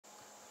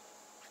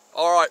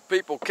Alright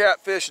people,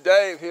 Catfish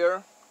Dave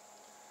here.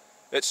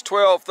 It's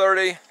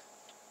 12:30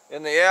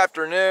 in the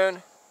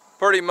afternoon,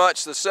 pretty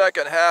much the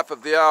second half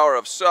of the hour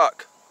of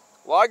suck.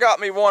 Well, I got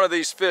me one of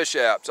these fish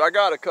apps. I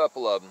got a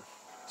couple of them.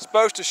 It's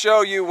supposed to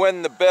show you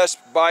when the best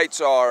bites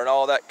are and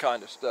all that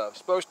kind of stuff. It's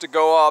supposed to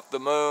go off the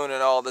moon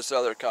and all this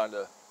other kind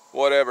of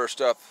whatever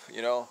stuff,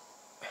 you know.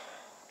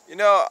 You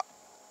know,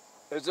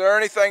 is there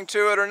anything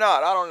to it or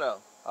not? I don't know.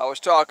 I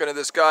was talking to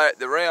this guy at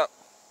the ramp,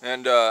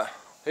 and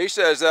he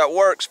says that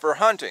works for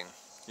hunting.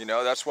 You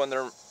know, that's when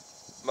their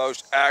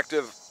most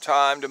active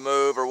time to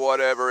move or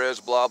whatever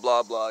is, blah,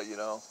 blah, blah, you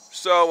know.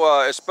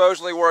 So it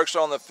supposedly works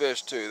on the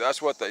fish too.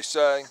 That's what they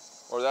say,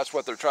 or that's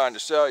what they're trying to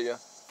sell you.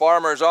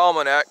 Farmer's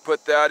Almanac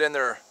put that in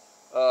their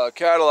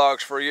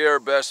catalogs for a year,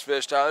 best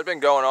fish time. It's been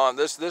going on.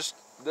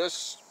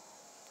 This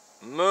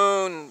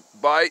moon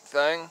bite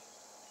thing,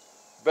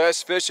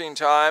 best fishing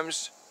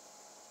times,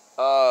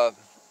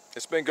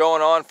 it's been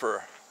going on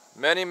for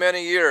many,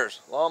 many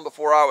years, long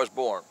before I was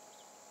born.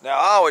 Now,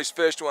 I always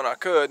fished when I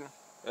could,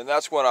 and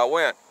that's when I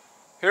went.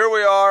 Here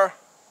we are,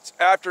 it's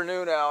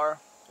afternoon hour,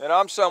 and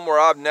I'm somewhere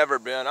I've never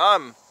been.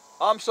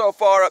 I'm so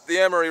far up the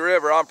Emory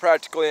River, I'm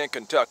practically in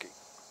Kentucky.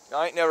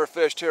 I ain't never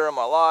fished here in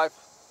my life,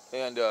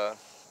 and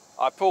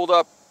I pulled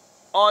up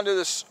onto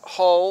this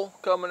hole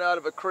coming out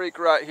of a creek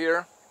right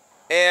here,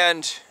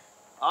 and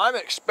I'm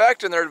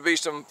expecting there to be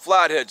some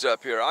flatheads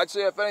up here. I'd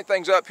say if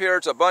anything's up here,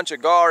 it's a bunch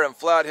of gar and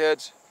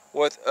flatheads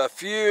with a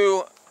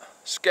few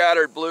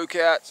scattered blue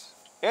cats.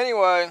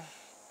 Anyway,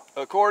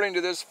 according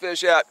to this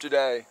fish app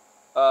today,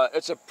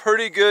 it's a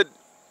pretty good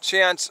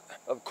chance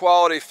of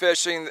quality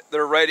fishing.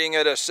 They're rating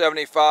it a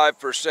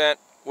 75%,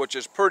 which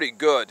is pretty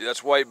good.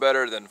 That's way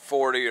better than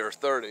 40 or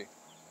 30.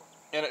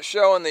 And it's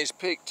showing these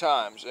peak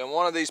times. And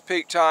one of these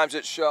peak times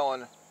it's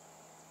showing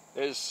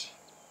is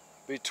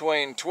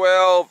between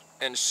 12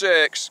 and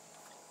 6.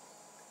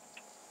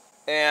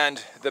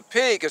 And the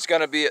peak is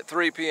going to be at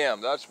 3 p.m.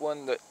 That's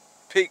when the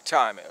peak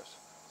time is.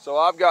 So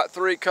I've got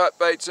 3 cut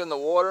baits in the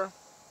water,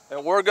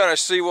 and we're going to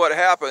see what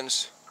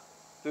happens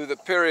through the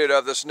period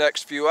of this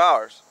next few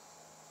hours.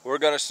 We're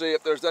going to see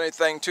if there's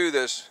anything to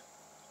this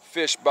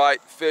fish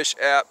bite, fish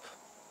app,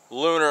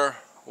 lunar,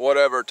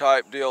 whatever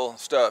type deal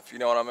stuff, you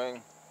know what I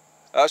mean?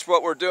 That's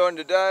what we're doing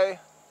today.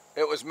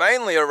 It was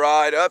mainly a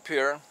ride up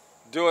here,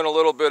 doing a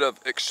little bit of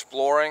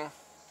exploring,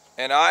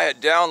 and I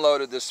had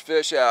downloaded this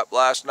fish app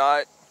last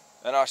night,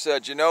 and I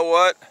said, you know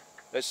what?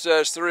 It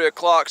says 3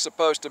 o'clock's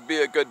supposed to be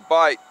a good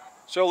bite,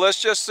 so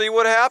let's just see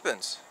what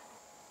happens.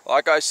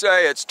 Like I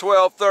say, it's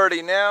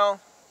 12:30 now,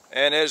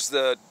 and as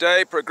the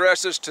day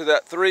progresses to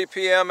that 3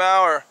 p.m.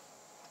 hour,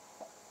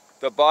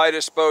 the bite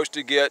is supposed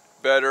to get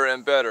better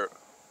and better,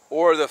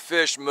 or the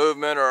fish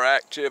movement or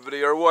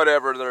activity or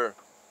whatever they're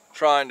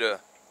trying to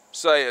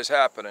say is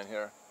happening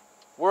here.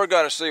 We're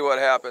going to see what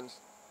happens.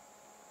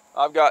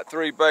 I've got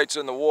 3 baits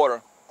in the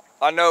water.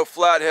 I know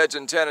flatheads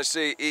in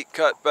Tennessee eat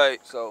cut bait,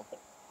 so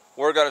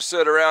we're going to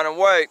sit around and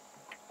wait,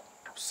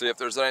 see if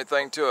there's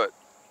anything to it.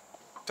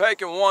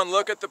 Taking one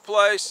look at the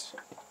place,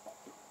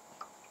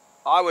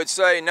 I would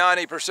say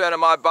 90% of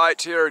my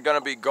bites here are going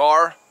to be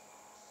gar,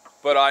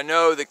 but I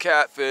know the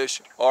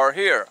catfish are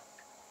here.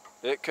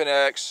 It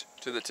connects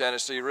to the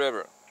Tennessee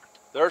River.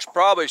 There's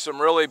probably some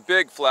really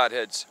big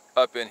flatheads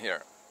up in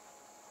here,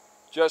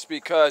 just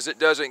because it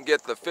doesn't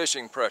get the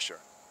fishing pressure.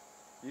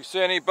 You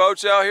see any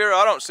boats out here?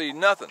 I don't see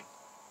nothing.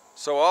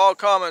 So all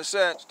common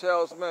sense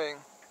tells me,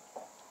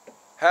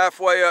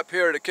 halfway up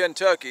here to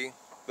Kentucky,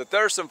 that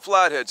there's some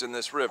flatheads in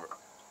this river.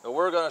 And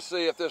we're going to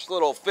see if this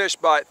little fish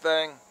bite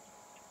thing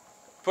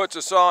puts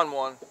us on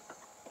one.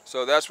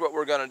 So that's what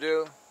we're going to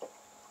do.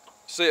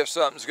 See if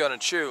something's going to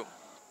chew.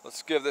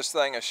 Let's give this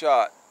thing a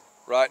shot.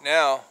 Right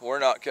now, we're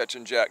not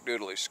catching jack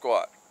doodly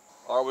squat.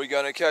 Are we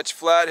going to catch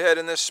flathead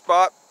in this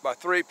spot by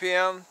 3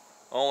 p.m.?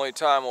 Only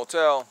time will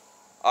tell.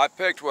 I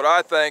picked what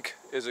I think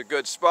is a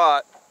good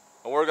spot,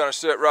 and we're going to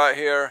sit right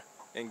here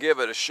and give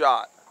it a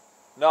shot.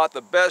 Not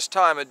the best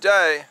time of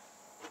day,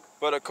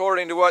 but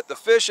according to what the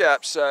fish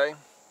apps say,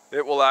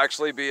 it will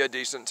actually be a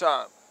decent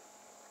time.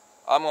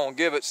 I'm going to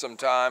give it some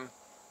time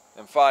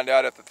and find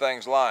out if the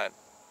thing's lying.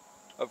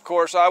 Of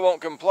course, I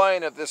won't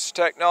complain if this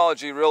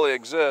technology really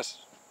exists,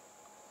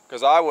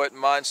 because I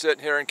wouldn't mind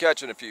sitting here and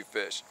catching a few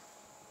fish.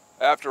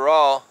 After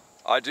all,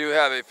 I do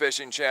have a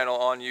fishing channel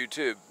on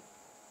YouTube.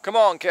 Come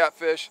on,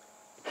 catfish.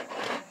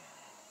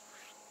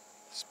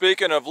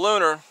 Speaking of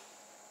lunar,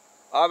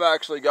 I've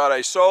actually got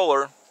a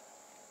solar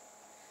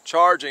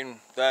charging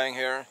thing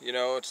here. You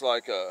know, it's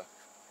like a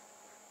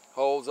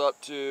holds up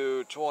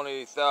to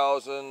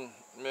 20,000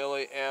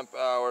 milliamp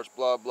hours,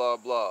 blah, blah,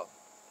 blah.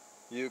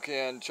 You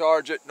can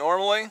charge it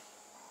normally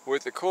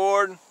with the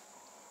cord,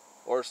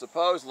 or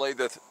supposedly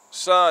the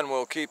sun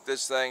will keep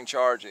this thing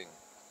charging,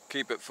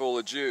 keep it full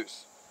of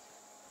juice.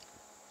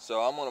 So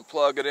I'm going to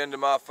plug it into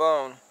my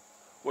phone,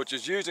 which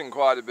is using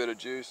quite a bit of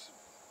juice,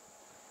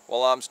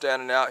 while I'm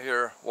standing out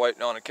here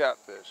waiting on a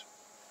catfish.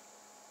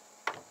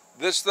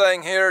 This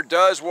thing here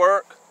does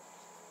work.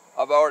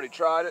 I've already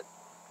tried it.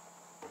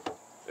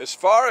 As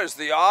far as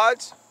the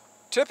odds,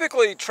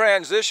 typically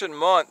transition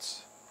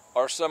months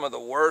are some of the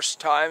worst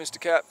times to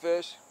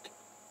catfish.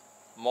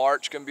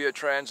 March can be a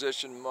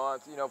transition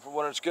month, you know, for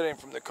when it's getting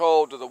from the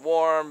cold to the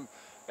warm,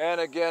 and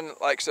again,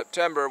 like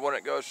September, when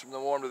it goes from the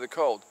warm to the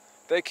cold.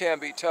 They can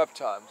be tough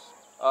times.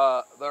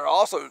 They're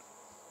also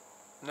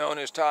known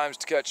as times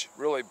to catch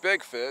really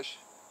big fish,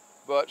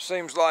 but it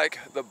seems like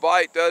the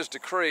bite does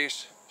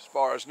decrease as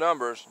far as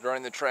numbers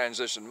during the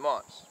transition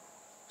months.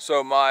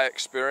 So my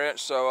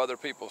experience, so other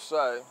people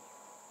say.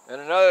 And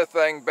another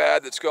thing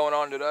bad that's going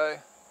on today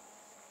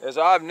is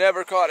I've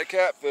never caught a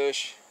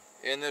catfish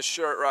in this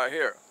shirt right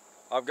here.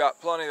 I've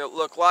got plenty that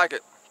look like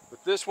it,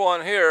 but this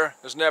one here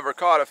has never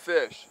caught a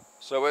fish.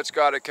 So it's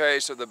got a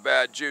case of the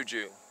bad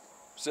juju.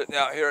 Sitting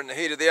out here in the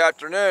heat of the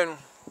afternoon,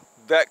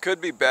 that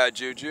could be bad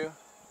juju.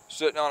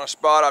 Sitting on a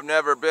spot I've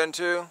never been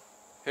to,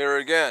 here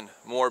again,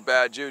 more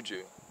bad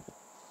juju.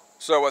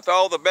 So with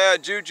all the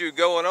bad juju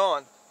going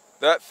on,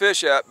 that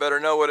fish app better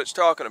know what it's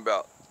talking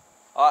about.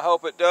 I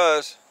hope it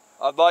does.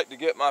 I'd like to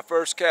get my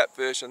first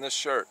catfish in this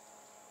shirt.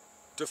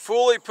 To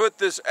fully put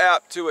this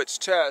app to its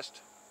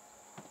test,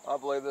 I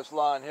believe this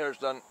line here is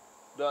done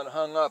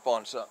hung up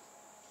on something.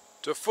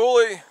 To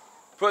fully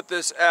put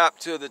this app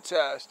to the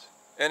test,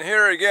 and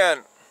here again,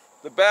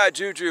 the bad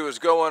juju is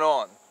going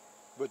on.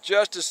 But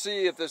just to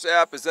see if this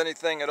app is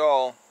anything at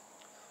all,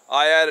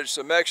 I added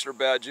some extra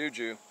bad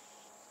juju,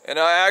 and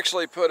I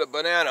actually put a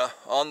banana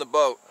on the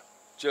boat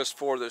just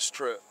for this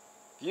trip.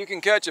 If you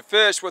can catch a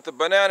fish with a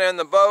banana in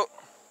the boat,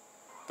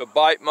 the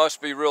bite must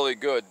be really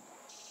good.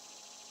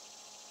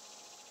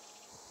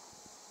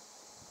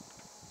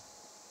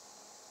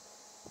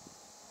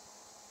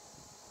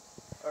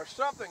 There's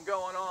something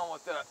going on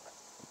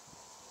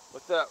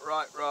with that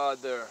right rod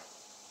there.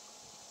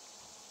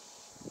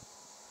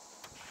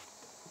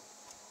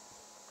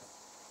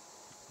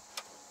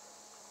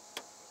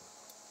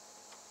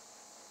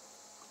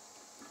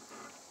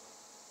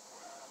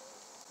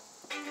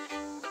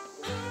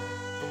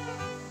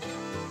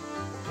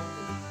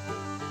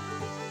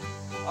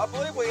 I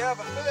believe we have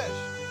a fish.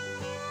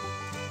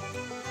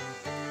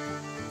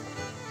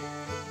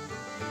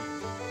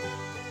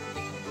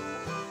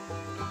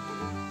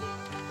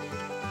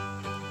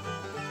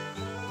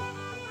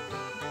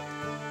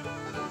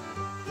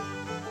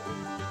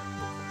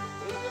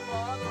 He's in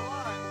my other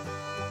line.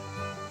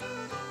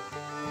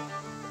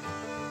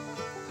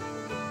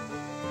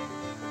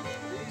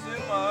 He's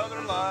in my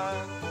other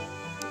line.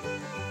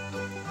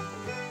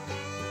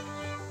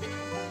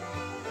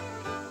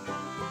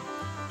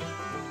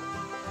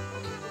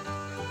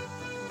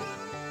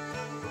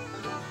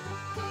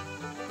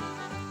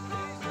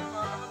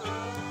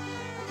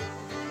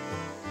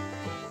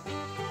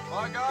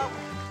 My God,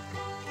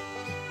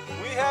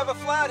 we have a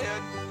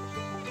flathead.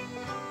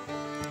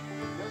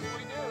 Yes,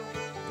 we do.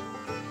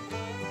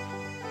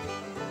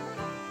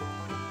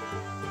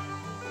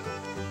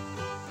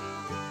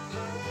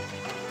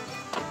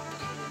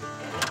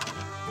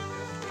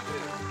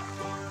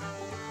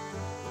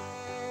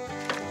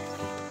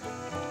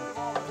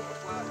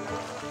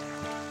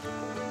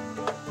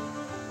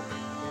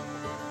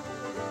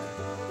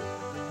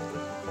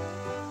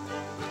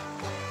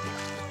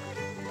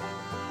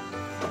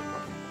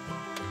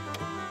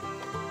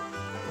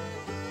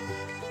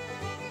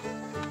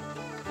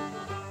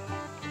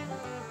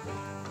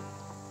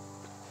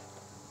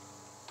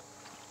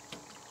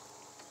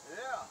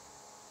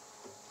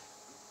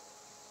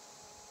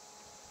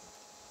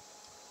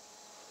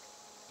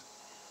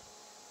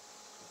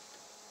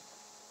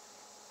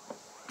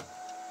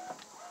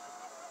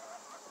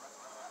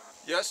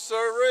 Yes,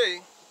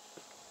 sirree.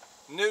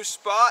 New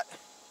spot,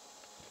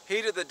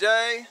 heat of the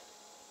day,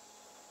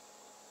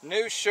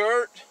 new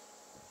shirt,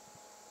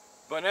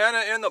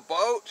 banana in the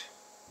boat.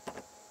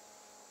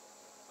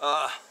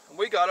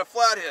 We got a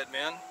flathead,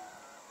 man.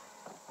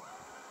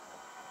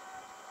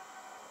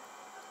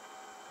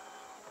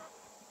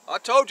 I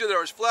told you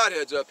there was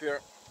flatheads up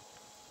here.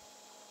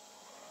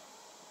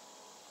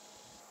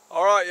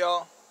 All right,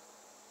 y'all.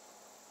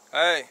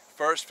 Hey,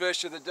 first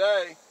fish of the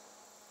day.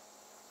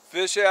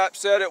 Fish app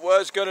said it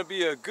was going to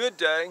be a good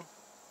day,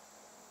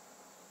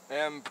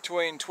 and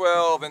between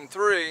 12 and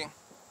 3,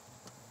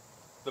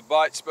 the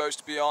bite's supposed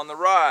to be on the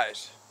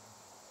rise.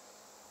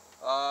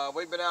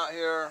 We've been out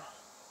here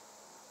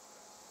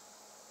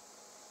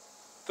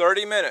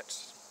 30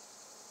 minutes,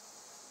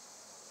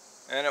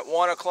 and at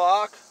 1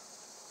 o'clock,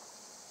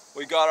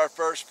 we got our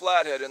first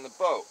flathead in the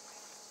boat.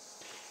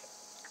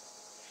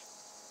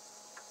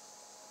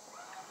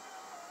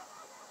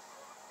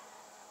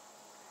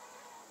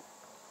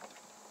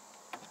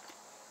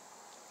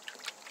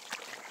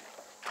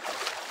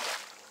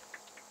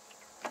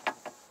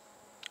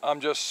 I'm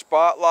just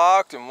spot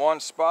locked in one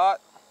spot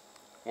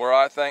where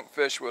I think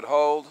fish would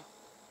hold.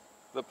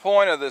 The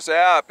point of this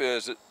app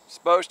is it's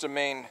supposed to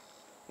mean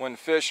when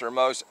fish are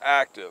most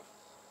active.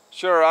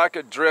 Sure, I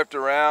could drift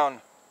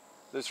around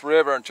this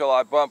river until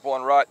I bump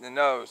one right in the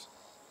nose.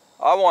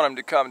 I want them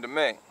to come to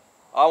me.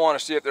 I want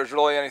to see if there's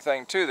really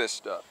anything to this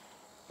stuff.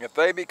 If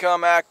they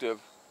become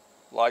active,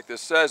 like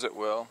this says it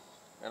will,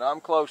 and I'm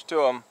close to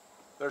them,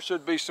 there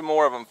should be some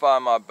more of them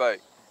find my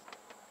bait.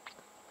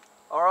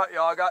 All right,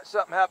 y'all, I got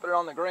something happening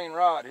on the green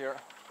rod here.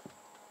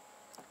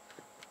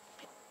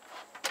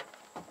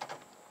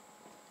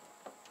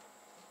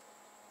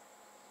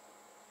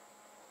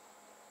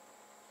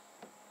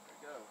 There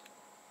it goes.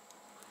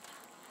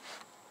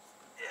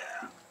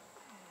 Yeah.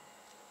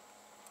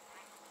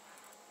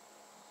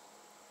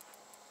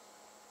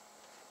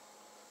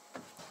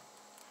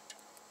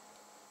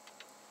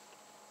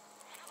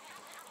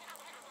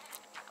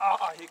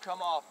 Ah, he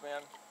come off,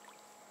 man.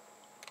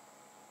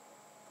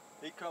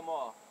 He come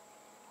off.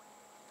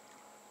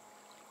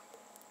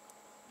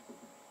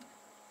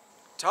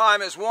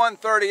 Time is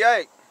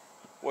 1:38.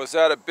 Was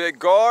that a big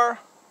gar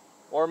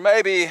or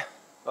maybe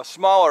a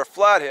smaller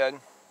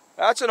flathead?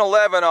 That's an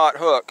 11/0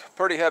 hook,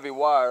 pretty heavy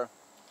wire.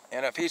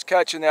 And if he's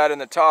catching that in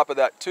the top of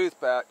that tooth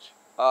patch,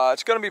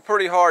 it's going to be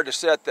pretty hard to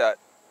set that.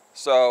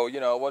 So, you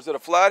know, was it a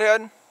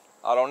flathead?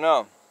 I don't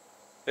know.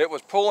 It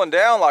was pulling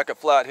down like a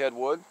flathead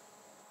would.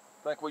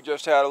 I think we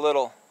just had a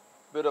little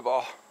bit of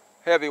a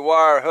heavy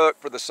wire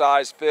hook for the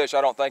size fish. I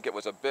don't think it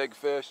was a big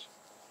fish.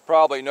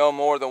 Probably no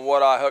more than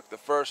what I hooked the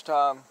first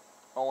time,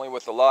 only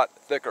with a lot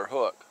thicker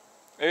hook.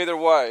 Either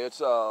way, it's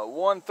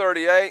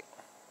 1:38.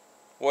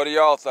 What do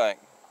y'all think?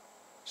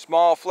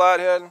 Small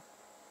flathead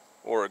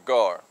or a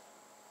gar?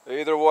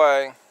 Either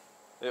way,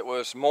 it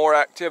was more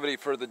activity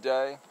for the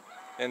day.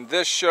 In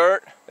this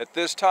shirt, at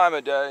this time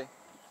of day,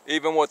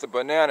 even with the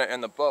banana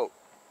in the boat.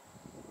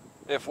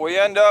 If we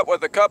end up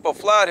with a couple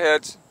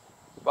flatheads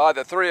by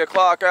the 3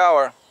 o'clock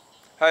hour,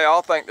 hey,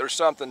 I'll think there's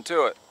something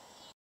to it.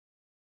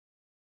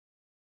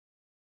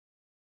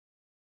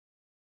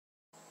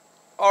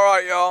 All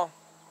right, y'all.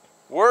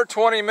 We're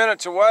 20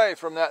 minutes away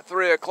from that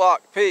 3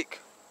 o'clock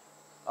peak.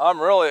 I'm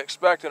really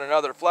expecting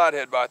another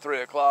flathead by 3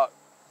 o'clock.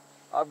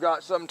 I've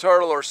got some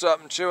turtle or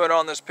something chewing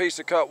on this piece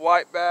of cut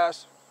white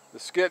bass. The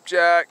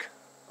skipjack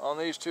on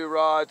these two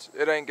rods,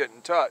 it ain't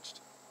getting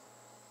touched.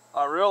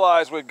 I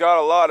realize we've got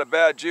a lot of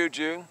bad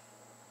juju.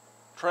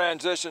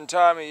 Transition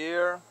time of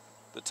year,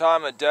 the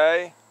time of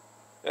day.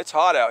 It's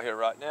hot out here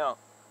right now.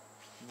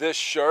 This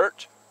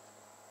shirt,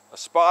 a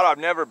spot I've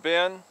never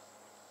been,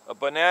 a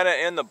banana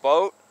in the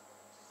boat.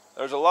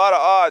 There's a lot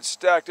of odds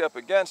stacked up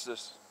against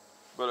us,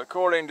 but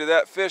according to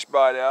that fish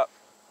bite app,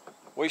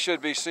 we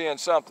should be seeing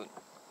something.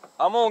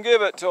 I'm gonna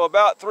give it till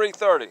about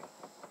 3:30,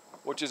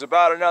 which is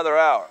about another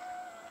hour.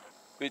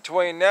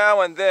 Between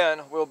now and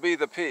then will be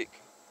the peak.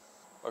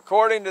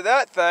 According to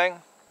that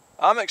thing,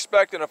 I'm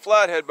expecting a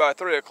flathead by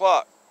 3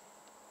 o'clock.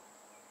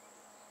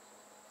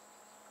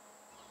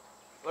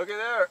 Look at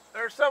there,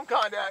 there's some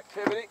kind of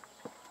activity.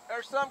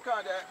 There's some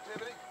kind of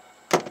activity.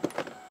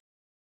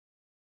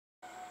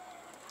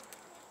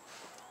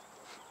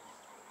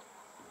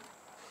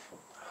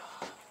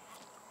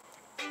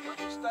 Look,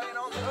 he's staying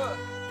on the hook.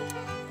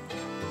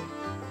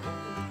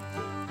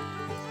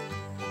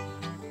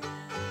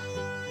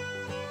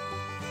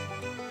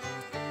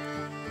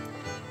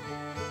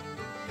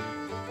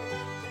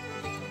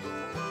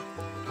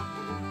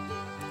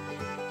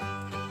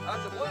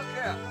 That's a blue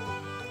cat.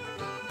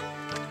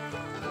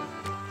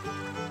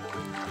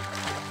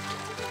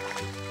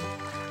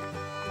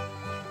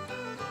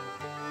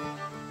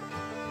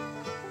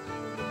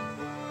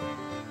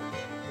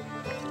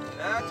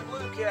 That's a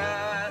blue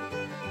cat.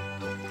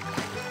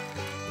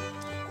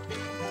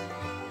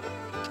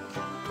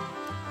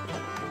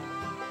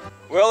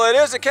 Well, it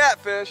is a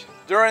catfish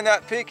during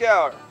that peak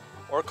hour,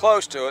 or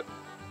close to it.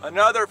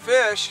 Another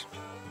fish.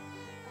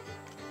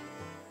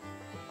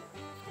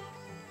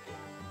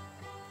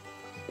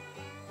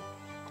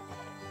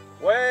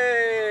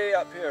 Way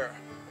up here,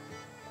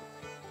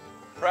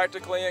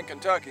 practically in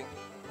Kentucky.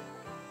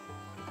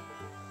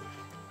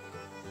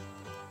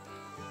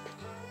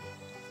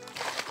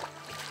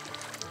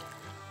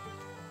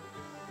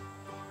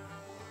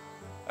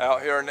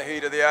 Out here in the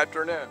heat of the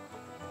afternoon.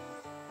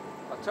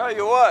 I'll tell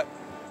you what,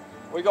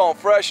 we're gonna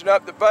freshen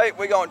up the bait,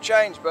 we're gonna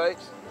change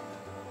baits.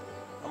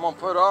 I'm gonna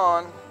put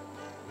on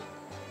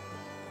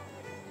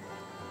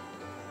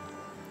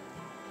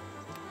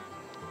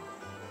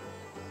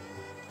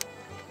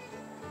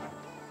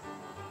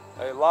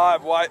a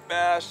live white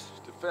bass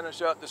to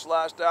finish up this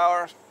last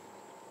hour.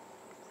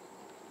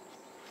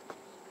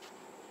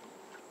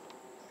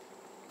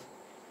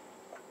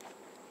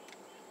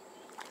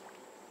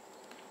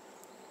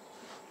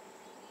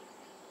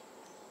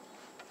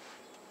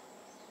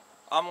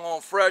 I'm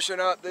gonna freshen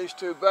up these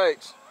two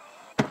baits.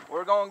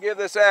 We're gonna give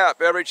this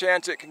app every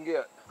chance it can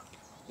get.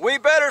 We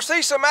better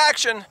see some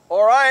action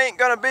or I ain't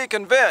gonna be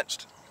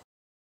convinced.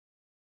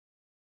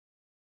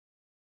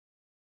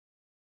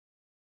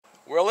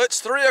 Well,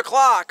 it's 3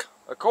 o'clock.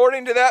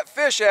 According to that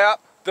fish app,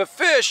 the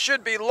fish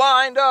should be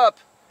lined up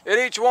at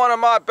each one of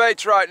my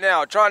baits right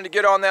now, trying to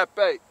get on that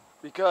bait,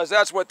 because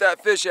that's what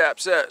that fish app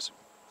says.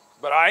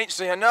 But I ain't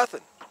seeing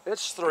nothing.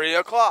 It's 3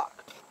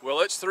 o'clock.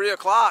 Well, it's 3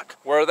 o'clock.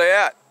 Where are they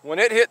at? When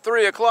it hit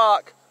 3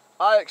 o'clock,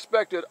 I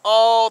expected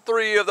all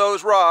three of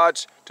those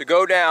rods to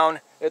go down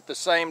at the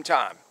same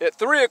time. At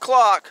 3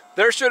 o'clock,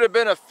 there should have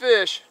been a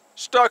fish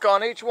stuck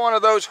on each one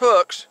of those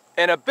hooks,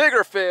 and a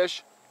bigger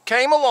fish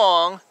came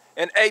along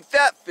and ate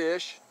that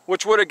fish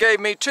which would have gave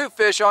me 2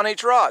 fish on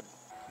each rod.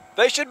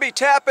 They should be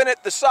tapping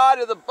at the side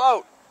of the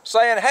boat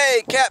saying,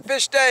 hey,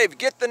 Catfish Dave,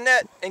 get the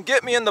net and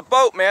get me in the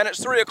boat, man,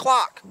 it's 3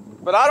 o'clock.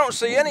 But I don't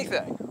see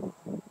anything.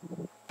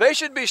 They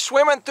should be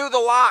swimming through the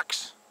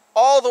locks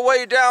all the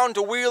way down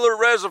to Wheeler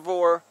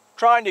Reservoir,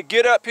 trying to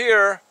get up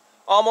here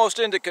almost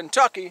into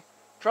Kentucky,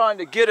 trying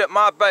to get at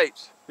my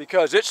baits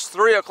because it's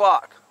 3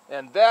 o'clock.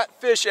 And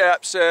that fish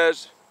app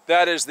says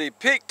that is the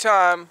peak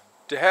time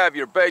to have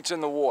your baits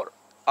in the water.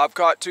 I've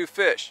caught 2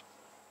 fish.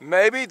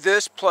 Maybe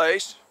this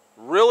place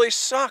really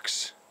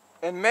sucks.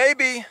 And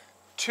maybe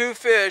 2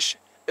 fish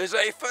is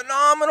a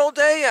phenomenal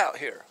day out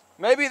here.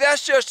 Maybe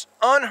that's just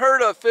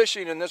unheard of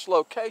fishing in this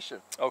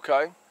location,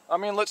 okay? I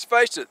mean, let's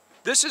face it,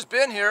 this has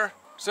been here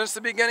since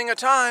the beginning of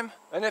time.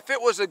 And if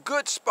it was a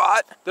good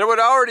spot, there would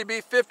already be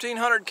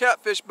 1,500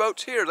 catfish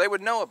boats here. They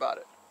would know about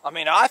it. I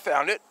mean, I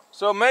found it.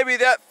 So maybe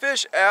that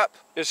fish app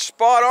is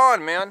spot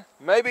on, man.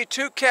 Maybe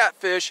 2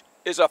 catfish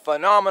is a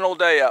phenomenal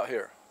day out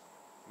here.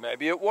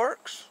 Maybe it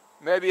works.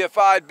 Maybe if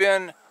I'd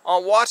been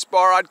on Watts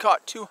Bar, I'd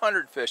caught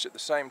 200 fish at the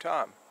same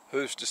time.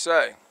 Who's to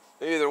say?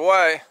 Either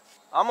way,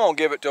 I'm gonna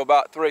give it till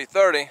about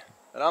 3:30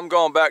 and I'm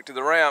going back to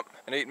the ramp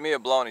and eating me a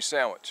bologna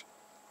sandwich.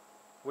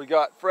 We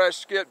got fresh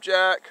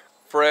skipjack,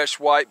 fresh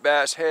white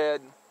bass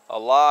head, a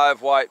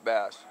live white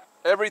bass.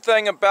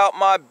 Everything about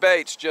my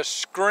baits just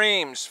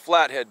screams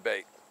flathead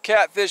bait.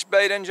 Catfish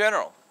bait in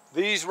general.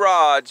 These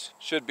rods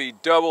should be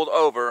doubled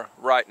over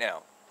right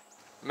now.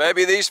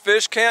 Maybe these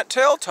fish can't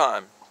tell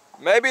time.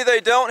 Maybe they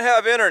don't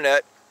have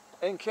internet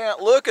and can't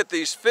look at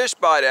these fish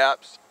bite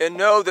apps and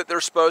know that they're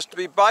supposed to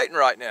be biting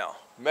right now.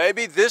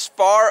 Maybe this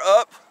far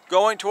up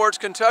going towards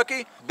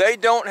Kentucky, they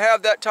don't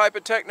have that type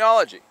of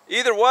technology.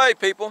 Either way,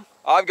 people,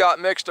 I've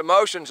got mixed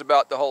emotions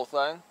about the whole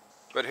thing.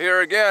 But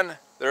here again,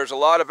 there's a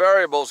lot of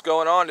variables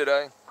going on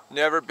today.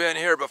 Never been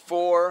here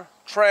before,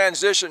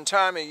 transition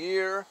time of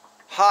year,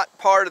 hot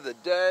part of the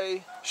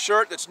day,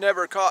 shirt that's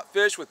never caught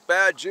fish with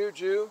bad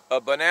juju, a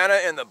banana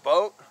in the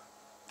boat.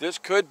 This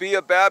could be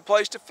a bad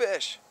place to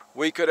fish.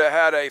 We could have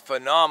had a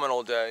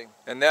phenomenal day,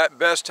 and that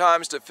best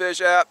times to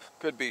fish app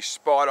could be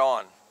spot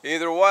on.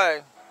 Either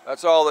way,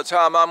 that's all the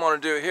time I'm going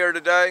to do here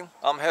today.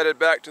 I'm headed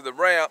back to the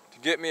ramp to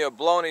get me a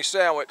bologna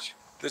sandwich.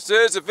 This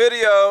is a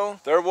video.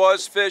 There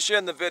was fish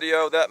in the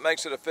video. That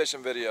makes it a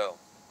fishing video.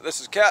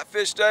 This is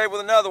Catfish Dave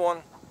with another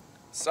one.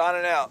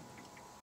 Signing out.